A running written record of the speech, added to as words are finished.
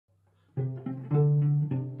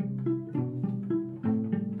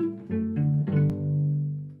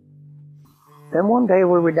Then one day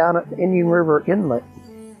we were down at Indian River Inlet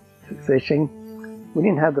fishing. We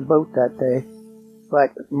didn't have the boat that day,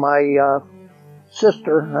 but my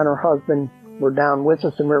sister and her husband were down with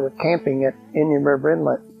us, and we were camping at Indian River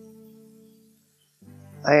Inlet.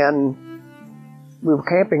 And we were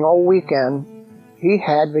camping all weekend. He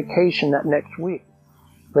had vacation that next week,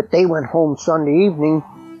 but they went home Sunday evening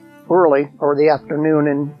early, or the afternoon,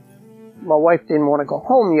 and my wife didn't want to go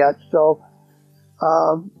home yet, so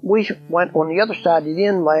we went on the other side of the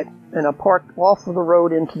inlet, and I parked off of the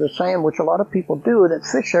road into the sand, which a lot of people do that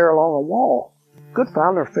fish there along a wall. Good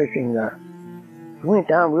flounder fishing there. We went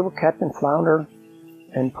down, we were catching flounder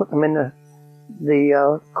and putting them in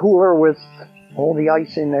the cooler with all the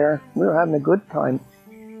ice in there. We were having a good time.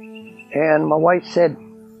 And my wife said,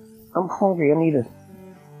 I'm hungry,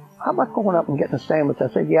 how about going up and getting a sandwich?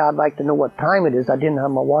 I said, yeah, I'd like to know what time it is. I didn't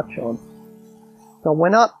have my watch on. So I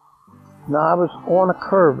went up. Now I was on a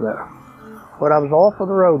curve there, but I was off of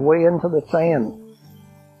the road, way into the sand.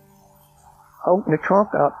 I opened the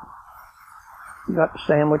trunk up, got the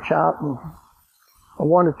sandwich out, and I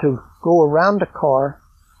wanted to go around the car,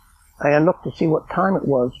 and I looked to see what time it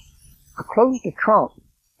was. I closed the trunk,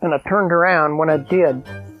 and I turned around. When I did,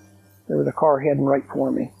 there was a car heading right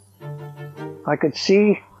for me. I could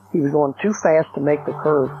see he was going too fast to make the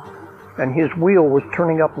curve, and his wheel was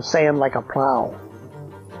turning up the sand like a plow.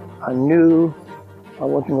 I knew I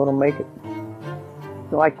wasn't going to make it.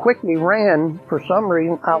 So I quickly ran, for some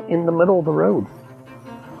reason, out in the middle of the road.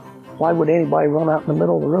 Why would anybody run out in the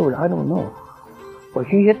middle of the road? I don't know. But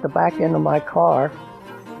he hit the back end of my car,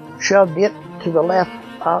 shoved it to the left.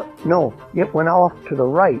 No, it went off to the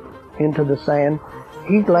right into the sand.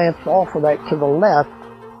 He glanced off of that to the left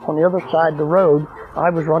on the other side of the road.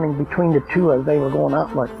 I was running between the two as they were going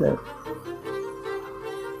out like this.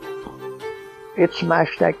 It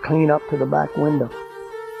smashed that clean up to the back window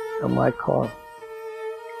of my car.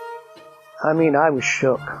 I mean, I was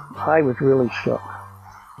shook. I was really shook.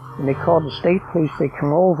 And they called the state police. They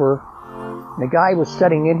came over. The guy was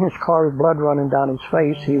sitting in his car with blood running down his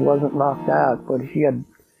face. He wasn't knocked out, but he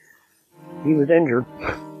was injured.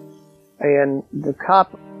 And the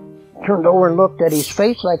cop turned over and looked at his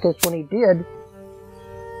face like this. When he did,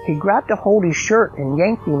 he grabbed a hold of his shirt and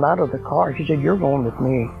yanked him out of the car. He said, "You're going with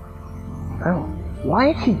me." Oh,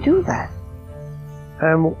 why did he do that?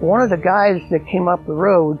 And one of the guys that came up the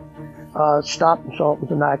road stopped and saw it was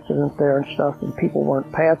an accident there and stuff, and people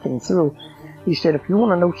weren't passing through. He said, if you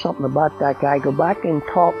want to know something about that guy, go back and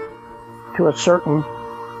talk to a certain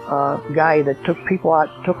guy that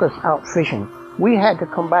took us out fishing. We had to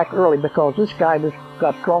come back early because this guy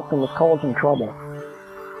got drunk and was causing trouble.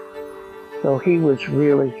 So he was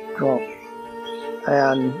really drunk.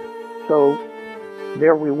 And so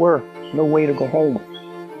there we were, no way to go home.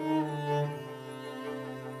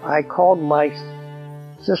 I called my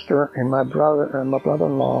sister and my brother and my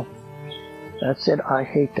brother-in-law. I said, I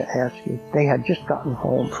hate to ask you. They had just gotten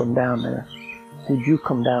home from down there. Did you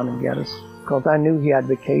come down and get us? Because I knew he had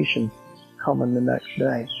vacation coming the next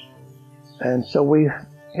day. And so we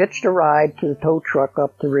hitched a ride to the tow truck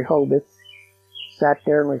up to Rehoboth, sat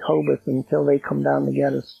there in Rehoboth until they come down to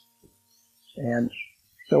get us. And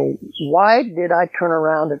so why did I turn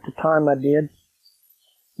around at the time I did?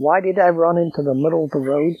 Why did I run into the middle of the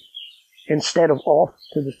road instead of off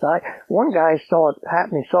to the side? One guy saw it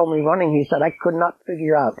happen. He saw me running. He said, I could not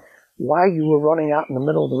figure out why you were running out in the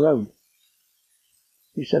middle of the road.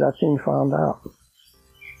 He said, I soon found out.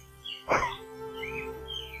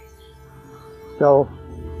 So,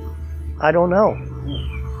 I don't know.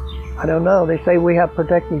 I don't know. They say we have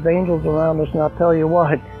protective angels around us, and I'll tell you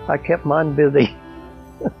what, I kept mine busy.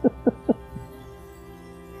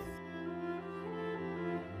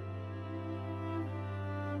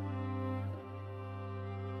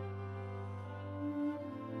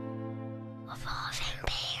 Evolving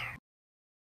Bear.